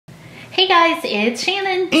Hey guys, it's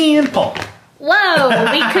Shannon. And Paul.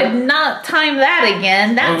 Whoa, we could not time that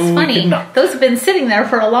again. That's funny. Those have been sitting there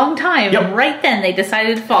for a long time. Yep. And right then they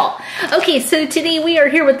decided to fall. Okay, so today we are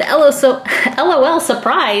here with the LOL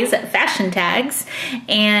Surprise fashion tags.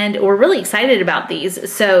 And we're really excited about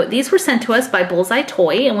these. So these were sent to us by Bullsi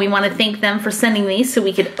Toys. And we want to thank them for sending these so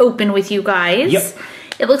we could open with you guys. Yep.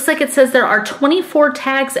 It looks like it says there are 24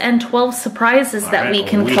 tags and 12 surprises that we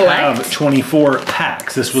can collect. We have 24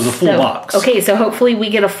 packs. This was a full box. Okay, so hopefully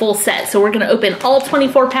we get a full set. So we're going to open all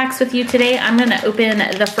 24 packs with you today. I'm going to open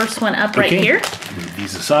the first one up right here. Move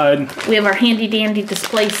these aside. We have our handy dandy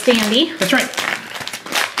display standee. That's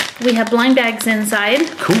right. We have blind bags inside.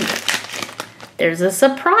 Cool. There's a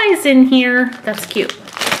surprise in here. That's cute.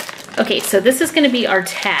 Okay, so this is going to be our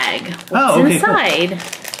tag. What's inside? Cool.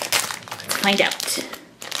 Let's find out.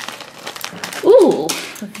 Ooh,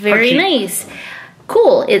 very nice.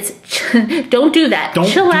 Cool. It's don't do that.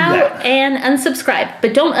 Chill out and unsubscribe.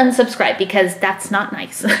 But don't unsubscribe because that's not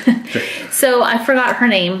nice. Sure. So I forgot her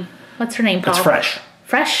name. What's her name, Paul? It's Fresh.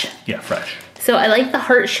 Fresh? Yeah, Fresh. So I like the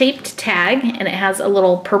heart-shaped tag, and it has a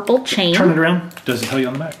little purple chain. Turn it around. Does it tell you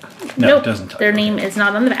on the back? No, nope, it doesn't tell you. Their name is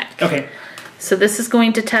not on the back. Okay. So this is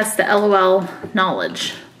going to test the LOL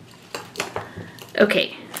knowledge.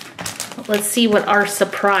 Okay. Let's see what our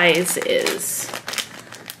surprise is.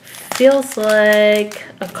 Feels like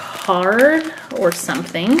a card or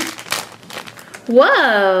something.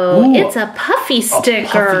 Whoa, ooh, it's a puffy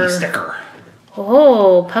sticker. A puffy sticker.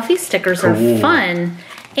 Oh, puffy stickers are fun.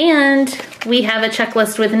 And we have a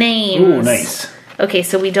checklist with names. Ooh, nice. Okay,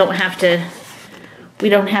 so we don't have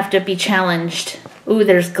to be challenged. Ooh,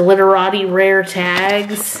 there's glitterati rare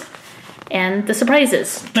tags and the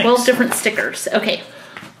surprises. Nice. 12 different stickers. Okay.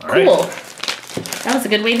 All cool. Right. That was a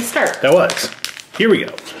good way to start. That was. Here we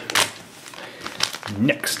go.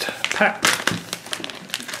 Next pack.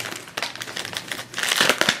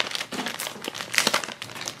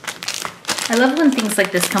 I love when things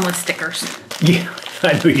like this come with stickers. Yeah,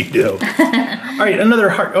 I know you do. All right, another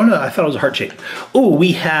heart. Oh no, I thought it was a heart shape. Oh,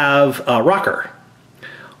 we have a rocker.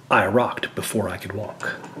 I rocked before I could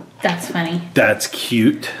walk. That's funny. That's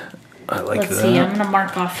cute. I like that. Let's see, I'm going to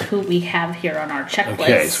mark off who we have here on our checklist.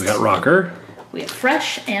 Okay, so we got rocker. We have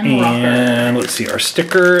Fresh and rocker. And let's see, our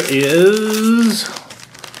sticker is...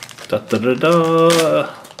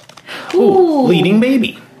 Ooh, leading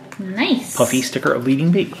baby. Nice. Puffy sticker of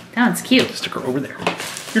leading baby. That's cute. Sticker over there.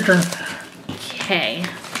 Your turn. Okay.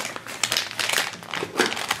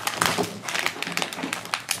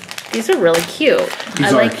 These are really cute. I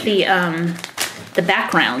like the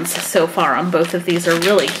backgrounds so far on both of these are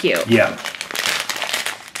really cute. Yeah.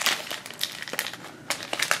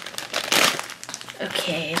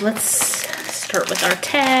 Okay, let's start with our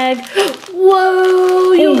tag.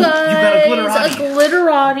 Whoa, you guys! You got a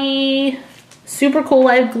glitterati. Super cool.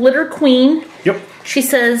 I have Glitter Queen. Yep. She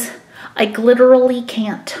says, I glitterally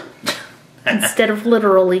can't. Instead of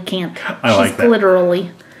literally can't. I like that. She's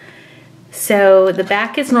glitterally. So the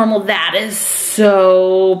back is normal. That is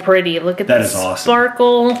so pretty. Look at that. That is awesome.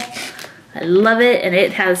 Sparkle. I love it. And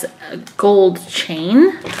it has a gold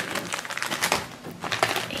chain.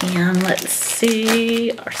 And let's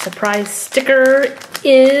see. Our surprise sticker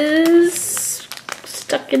is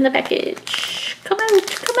stuck in the package. Come out.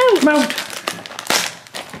 Come out. Come out.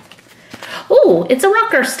 Oh, it's a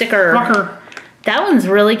rocker sticker. Rocker. That one's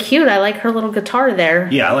really cute. I like her little guitar there.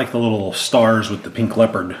 Yeah, I like the little stars with the pink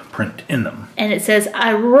leopard print in them. And it says,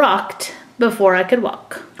 I rocked before I could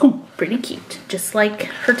walk. Cool. Pretty cute. Just like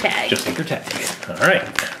her tag. Just like her tag. All right.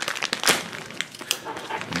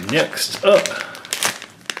 Next up.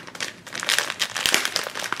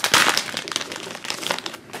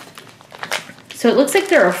 So it looks like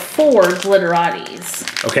there are 4 Glitterati's.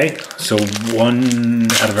 Okay, so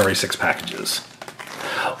 1 out of every 6 packages.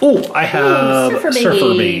 Oh, I have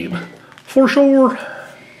Surfer Babe. For sure.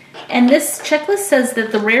 And this checklist says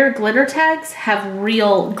that the rare glitter tags have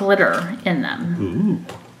real glitter in them. Ooh.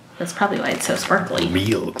 That's probably why it's so sparkly.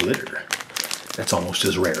 Real glitter. That's almost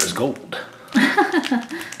as rare as gold.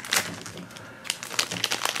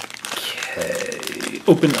 Okay,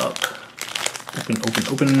 open up.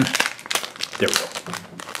 Open. There we go.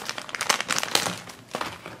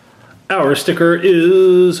 Our sticker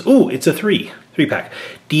is, ooh, it's a 3-pack.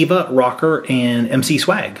 Diva, Rocker, and MC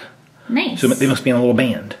Swag. Nice. So they must be in a little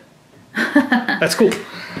band. That's cool.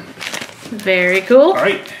 Very cool. All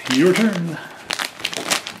right, your turn.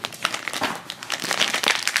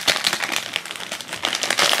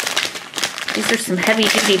 These are some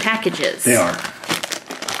heavy-duty packages. They are.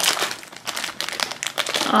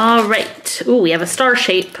 All right. Ooh, we have a star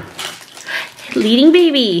shape. Leading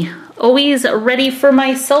baby. Always ready for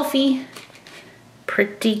my selfie.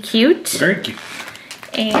 Pretty cute. Very cute.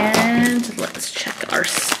 And let's check our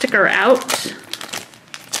sticker out.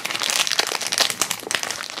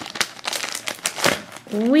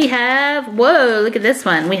 We have, whoa, look at this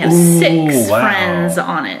one. We have 6 friends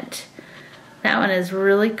on it. That one is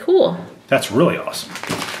really cool. That's really awesome.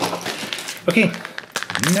 Okay,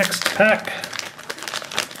 next pack.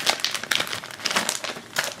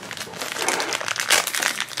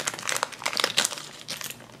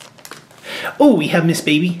 Oh, we have Miss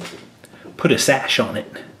Baby. Put a sash on it.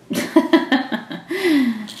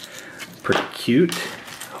 Pretty cute.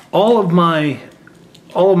 All of mine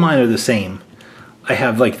are the same. I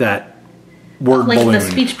have like that word balloon. Like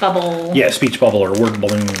the speech bubble. Yeah, speech bubble or word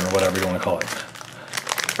balloon or whatever you want to call it.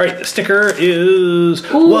 All right, the sticker is,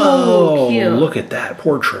 ooh, whoa, cute. Look at that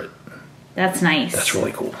portrait. That's nice. That's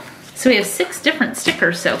really cool. So we have 6 different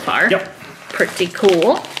stickers so far. Yep. Pretty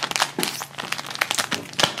cool.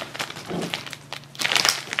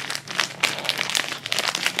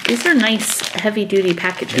 These are nice heavy-duty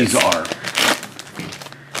packages. These are.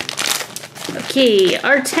 Okay,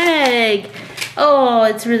 our tag. Oh,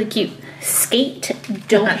 it's really cute. Skate,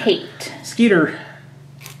 don't hate. Skeeter.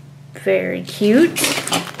 Very cute.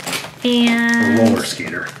 And roller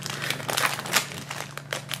skater.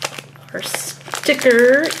 Our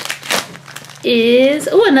sticker is,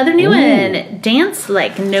 oh, another new one. Dance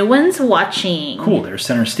like no one's watching. Cool. There's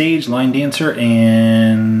center stage, line dancer,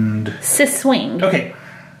 and Sis swing. Okay.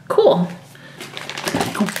 Cool.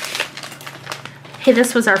 Hey,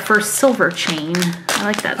 this was our first silver chain. I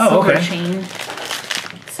like that silver chain.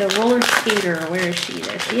 So roller skater, where is she?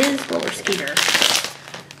 There she is, roller skater.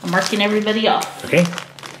 I'm marking everybody off. Okay.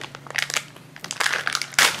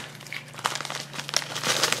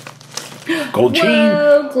 Gold chain.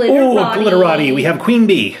 Whoa, glitterati. Oh, glitterati. We have Queen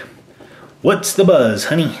Bee. What's the buzz,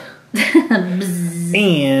 honey?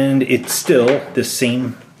 And it's still the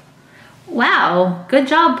same. Wow, good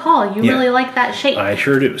job, Paul. You really like that shape. I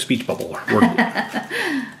sure do. Speech bubble.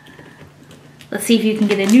 Let's see if you can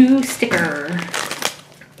get a new sticker.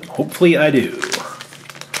 Hopefully I do.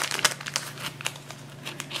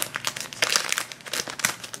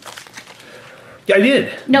 Yeah, I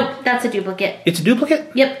did. Nope, that's a duplicate. It's a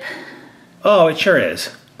duplicate? Yep. Oh, it sure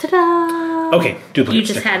is. Ta-da! Okay, duplicate. You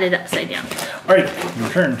just had it upside down. All right, your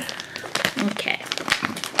turn. Okay.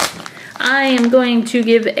 I am going to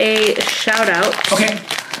give a shout out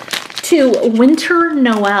to Winter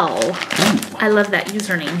Noel. Ooh. I love that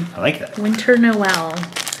username. I like that. Winter Noel.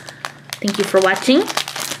 Thank you for watching.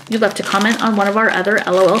 You'd love to comment on one of our other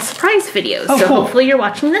LOL surprise videos. Oh, so cool. hopefully you're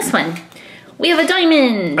watching this one. We have a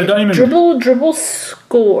diamond. A diamond. Dribble,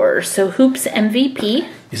 score. So Hoops MVP.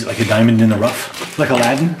 Is it like a diamond in the rough? Like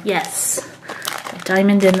Aladdin? Yes. A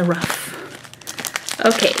diamond in the rough.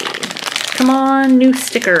 Okay. Come on, new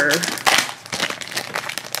sticker.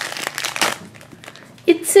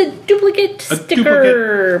 It's a duplicate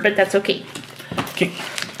sticker, but that's okay. Okay.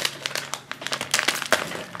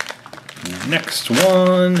 Next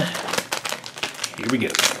one. Here we go.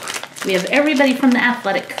 We have everybody from the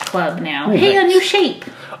athletic club now. Ooh, hey, nice. a new shape.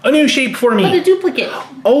 A new shape for me. What a duplicate.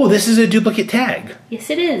 Oh, this is a duplicate tag. Yes,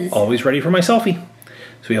 it is. Always ready for my selfie.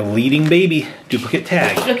 So we have leading baby, duplicate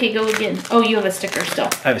tag. Okay, go again. Oh, you have a sticker still.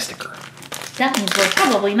 I have a sticker. That means we're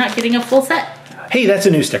probably not getting a full set. Hey, that's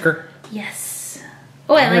a new sticker. Yes.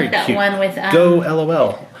 Oh, I Very like that cute. one with... Go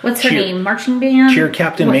LOL. What's her name? Marching band? Cheer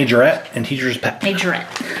captain, what? majorette, and teacher's pet.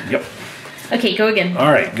 Majorette. Yep. Okay, go again.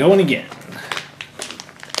 All right, going again.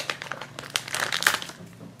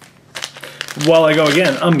 While I go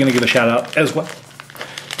again, I'm going to give a shout out as well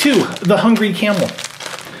to the Hungry Camel.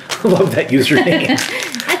 I love that username.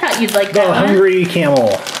 I thought you'd like that The one. Hungry Camel.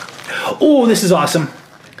 Oh, this is awesome.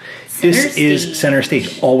 This is center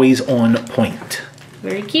stage, always on point.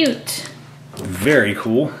 Very cute. Very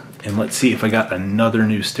cool. And let's see if I got another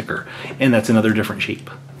new sticker. And that's another different shape.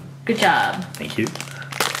 Good job. Thank you.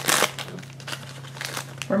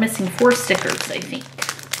 We're missing 4 stickers, I think.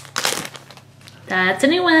 That's a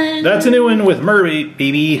new one. That's a new one with Mermaid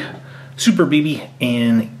Baby, Super Baby,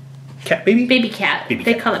 and Cat Baby? Baby cat. Baby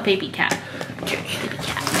They cat. call it baby cat. Okay. Baby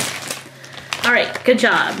cat. All right, good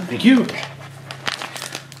job. Thank you.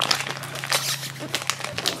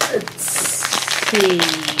 Let's see.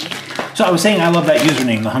 So I was saying I love that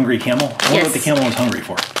username, the Hungry Camel. I wonder what the camel is hungry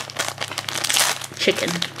for. Chicken.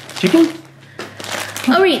 Chicken?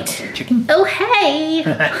 All right. Chicken? Oh, hey.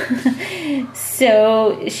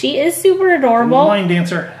 So she is super adorable. Line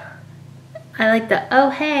dancer. I like the oh,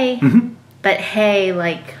 hey. But hey,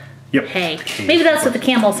 like, Yep. hey. Maybe that's what the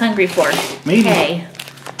camel's hungry for. Maybe. Hay.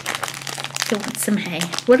 They want some hay.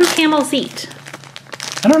 What do camels eat?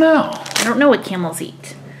 I don't know. I don't know what camels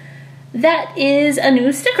eat. That is a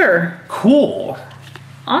new sticker. Cool.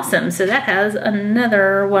 Awesome. So that has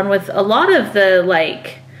another one with a lot of the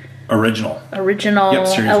like original yep,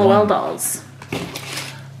 LOL dolls.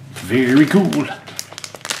 Very cool.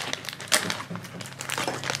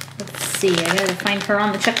 Let's see. I gotta find her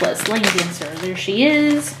on the checklist. Lane dancer. There she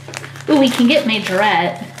is. Ooh, we can get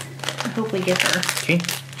Majorette. I hope we get her. Okay.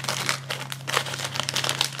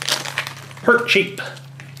 Heart shape.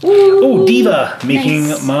 Oh, Diva making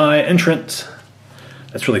nice. my entrance.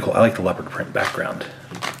 That's really cool. I like the leopard print background.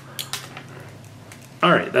 All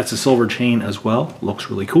right, that's a silver chain as well. Looks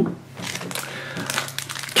really cool.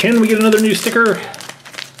 Can we get another new sticker?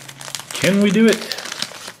 Can we do it?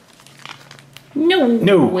 No.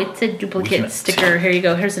 No. It's a duplicate sticker. Here you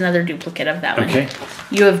go. Here's another duplicate of that one. Okay.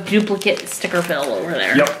 You have duplicate sticker fill over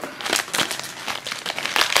there. Yep.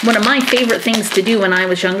 One of my favorite things to do when I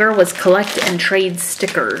was younger was collect and trade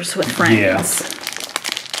stickers with friends. Yeah.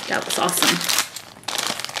 That was awesome.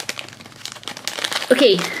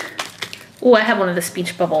 Okay. Oh, I have one of the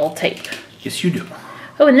speech bubble type. Yes, you do.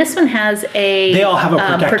 Oh, and this one has a they all have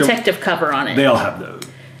a protective cover on it. They all have those.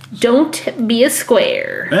 Don't be a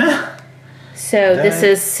square. So this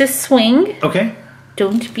is Sis Swing. Okay.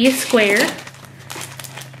 Don't be a square.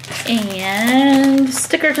 And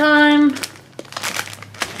sticker time.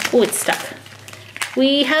 Oh, it's stuck.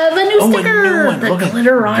 We have a new sticker. A new one. The Look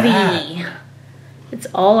Glitterati. It's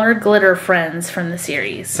all our glitter friends from the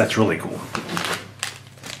series. That's really cool.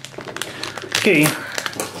 Okay.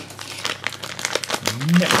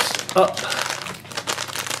 Next up.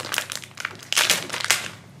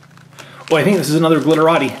 Oh, I think this is another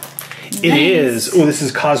Glitterati. Nice. It is. Oh, this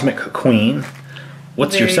is Cosmic Queen.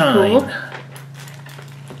 What's your sign? Cool.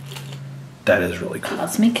 That is really cool.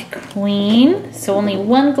 Cosmic Queen. So only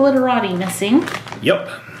one Glitterati missing. Yep.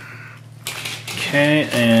 Okay,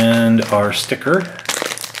 and our sticker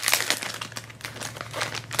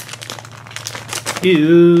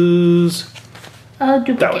is a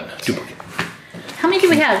duplicate. That one, duplicate. How many do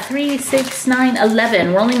we have? 3, 6, 9,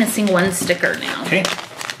 11. We're only missing one sticker now. Okay.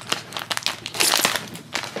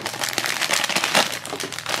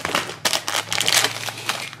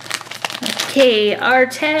 Okay, our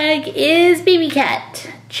tag is Baby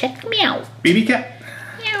Cat. Check me out. Baby Cat.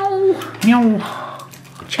 Meow. Meow.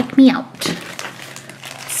 Check me out.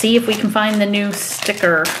 See if we can find the new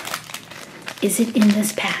sticker. Is it in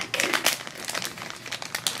this pack?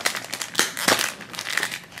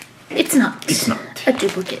 It's not. It's not. A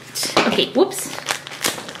duplicate. Okay, whoops.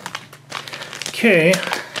 Okay.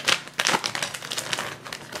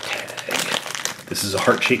 Tag. This is a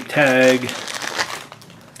heart-shaped tag.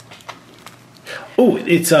 Oh,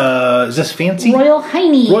 it's is this fancy? Royal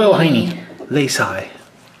Hiney. Royal Hiney. Lace eye.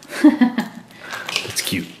 That's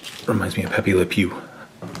cute. Reminds me of Pepe Le Pew.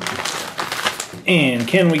 And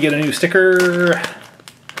can we get a new sticker?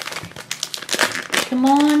 Come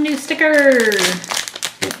on, new sticker.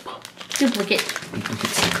 Nope. Duplicate. Duplicate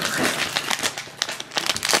sticker.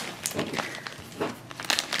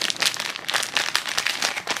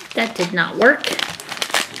 That did not work.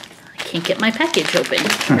 I can't get my package open.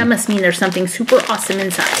 That must mean there's something super awesome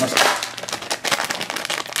inside.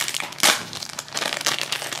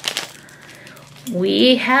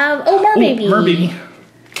 We have, oh, Merbaby. Merbaby.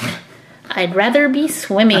 I'd rather be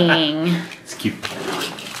swimming. It's cute.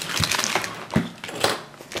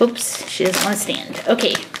 Oops, she doesn't want to stand.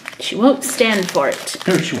 Okay, she won't stand for it.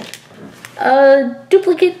 No, she won't. A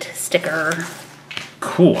duplicate sticker.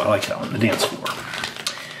 Cool, I like that one, the dance floor.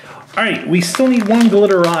 All right, we still need one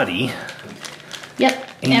Glitterati. Yep,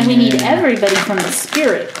 and we need everybody from the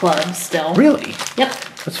Spirit Club still. Really? Yep.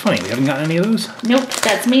 That's funny, we haven't gotten any of those? Nope,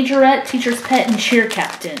 that's Majorette, Teacher's Pet, and Cheer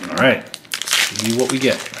Captain. All right, let's see what we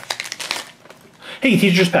get. Hey,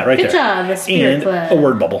 Teacher's Pet, right there. Good job, the Spirit Club. And a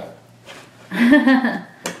word bubble.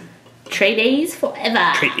 Trade A's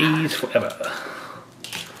forever. Trade A's forever.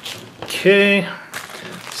 Okay,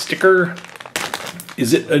 sticker.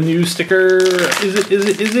 Is it a new sticker? Is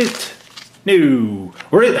it? No.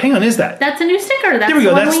 Hang on, is that? That's a new sticker. That's there we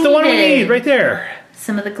go, that's the one we need, right there.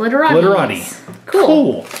 Some of the Glitterati. Glitterati.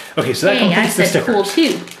 Cool. Okay, so that completes the sticker. Cool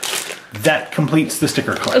too. That completes the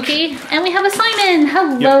sticker collection. Okay, and we have a Simon.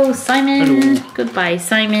 Hello, Simon. Hello. Goodbye,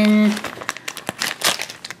 Simon.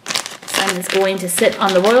 Simon's going to sit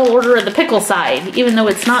on the Royal Order of the Pickle side, even though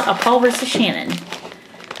it's not a Paul versus Shannon.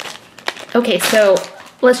 Okay, so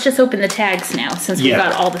let's just open the tags now, since we've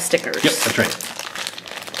got all the stickers. Yep, that's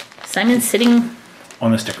right. Simon's sitting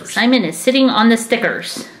on the stickers. Simon is sitting on the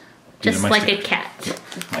stickers. Just like a cat.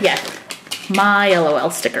 Yeah. My LOL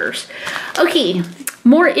stickers. Okay,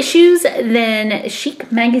 More issues than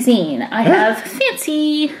Chic magazine. I have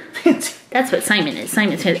Fancy. Fancy. That's what Simon is.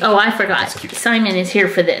 Simon's here. Oh, I forgot. Simon is here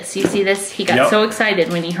for this. You see this? He got so excited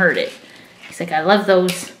when he heard it. He's like, I love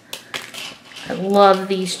those. I love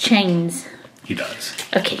these chains. He does.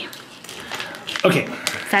 Okay. Okay.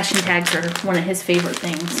 Fashion tags are one of his favorite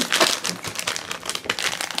things.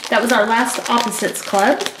 That was our last Opposites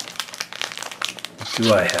Club.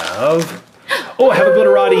 Do I have? Oh, I have a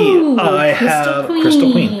glitterati. I have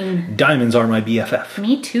Crystal Queen. Diamonds are my BFF.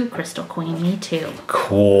 Me too, Crystal Queen. Me too.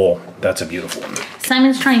 Cool. That's a beautiful one.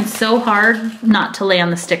 Simon's trying so hard not to lay on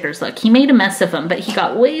the stickers. Look, he made a mess of them, but he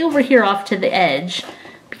got way over here off to the edge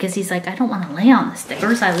because he's like, I don't want to lay on the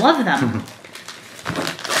stickers. I love them.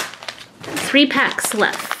 3 packs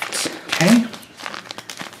left. Okay.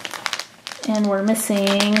 And we're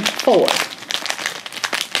missing 4.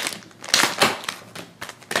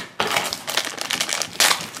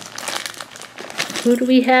 Who do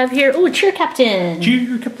we have here? Oh, Cheer Captain.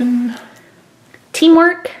 Cheer Captain.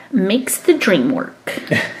 Teamwork makes the dream work.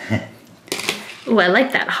 Oh, I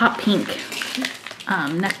like that hot pink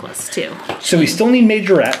necklace too. So we still need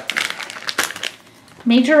Majorette.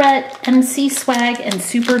 Majorette, MC Swag, and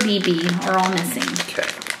Super BB are all missing. Okay.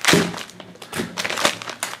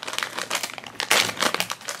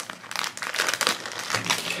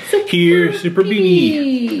 Here's Super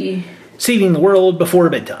BB. Saving the world before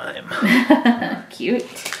bedtime.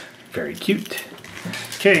 Cute. Very cute.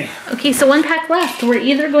 Okay. Okay, so 1 pack left. We're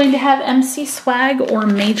either going to have MC Swag or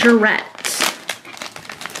Majorette.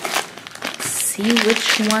 Let's see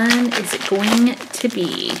which one is it going to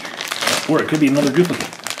be. Or it could be another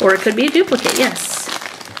duplicate. Or it could be a duplicate, yes.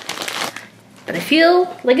 But I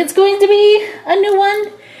feel like it's going to be a new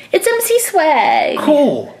one. It's MC Swag.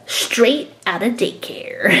 Cool. Straight out of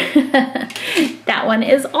daycare. That one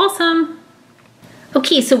is awesome.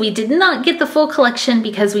 Okay, so we did not get the full collection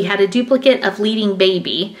because we had a duplicate of Leading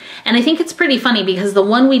Baby. And I think it's pretty funny because the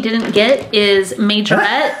one we didn't get is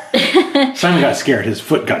Majorette. Simon got scared. His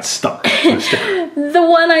foot got stuck to the sticker. The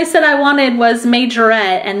one I said I wanted was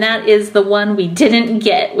Majorette, and that is the one we didn't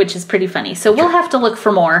get, which is pretty funny. So we'll have to look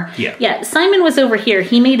for more. Yeah. Yeah, Simon was over here.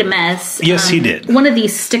 He made a mess. Yes, he did. One of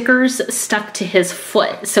these stickers stuck to his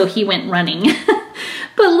foot, so he went running.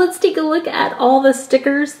 But let's take a look at all the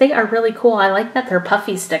stickers. They are really cool. I like that they're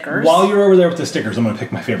puffy stickers. While you're over there with the stickers, I'm going to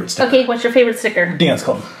pick my favorite sticker. Okay, what's your favorite sticker? Dance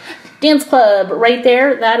Club. Dance Club, right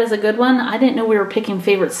there. That is a good one. I didn't know we were picking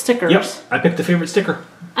favorite stickers. Yep, I picked the favorite sticker.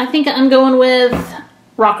 I think I'm going with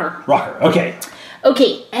Rocker. Rocker, okay.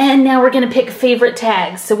 Okay, and now we're going to pick favorite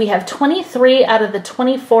tags. So we have 23 out of the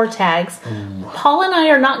 24 tags. Ooh. Paul and I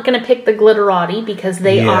are not going to pick the glitterati because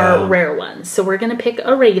they are rare ones. So we're going to pick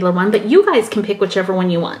a regular one, but you guys can pick whichever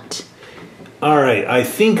one you want. All right, I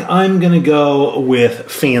think I'm going to go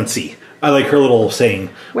with Fancy. I like her little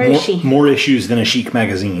saying. Where is she? More issues than a Chic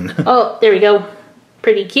magazine. Oh, there we go.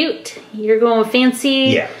 Pretty cute. You're going with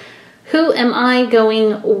Fancy. Yeah. Who am I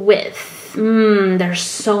going with? There's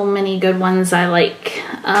so many good ones I like.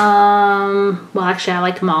 Well, actually, I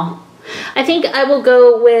like them all. I think I will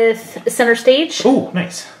go with Center Stage. Oh,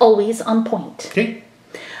 nice. Always on point. Okay.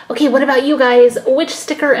 Okay, what about you guys? Which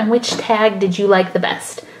sticker and which tag did you like the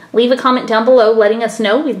best? Leave a comment down below letting us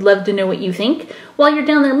know. We'd love to know what you think. While you're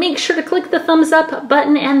down there, make sure to click the thumbs up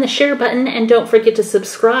button and the share button, and don't forget to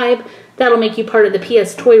subscribe. That'll make you part of the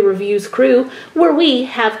PS Toy Reviews crew, where we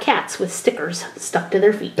have cats with stickers stuck to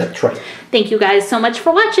their feet. That's right. Thank you guys so much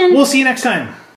for watching. We'll see you next time.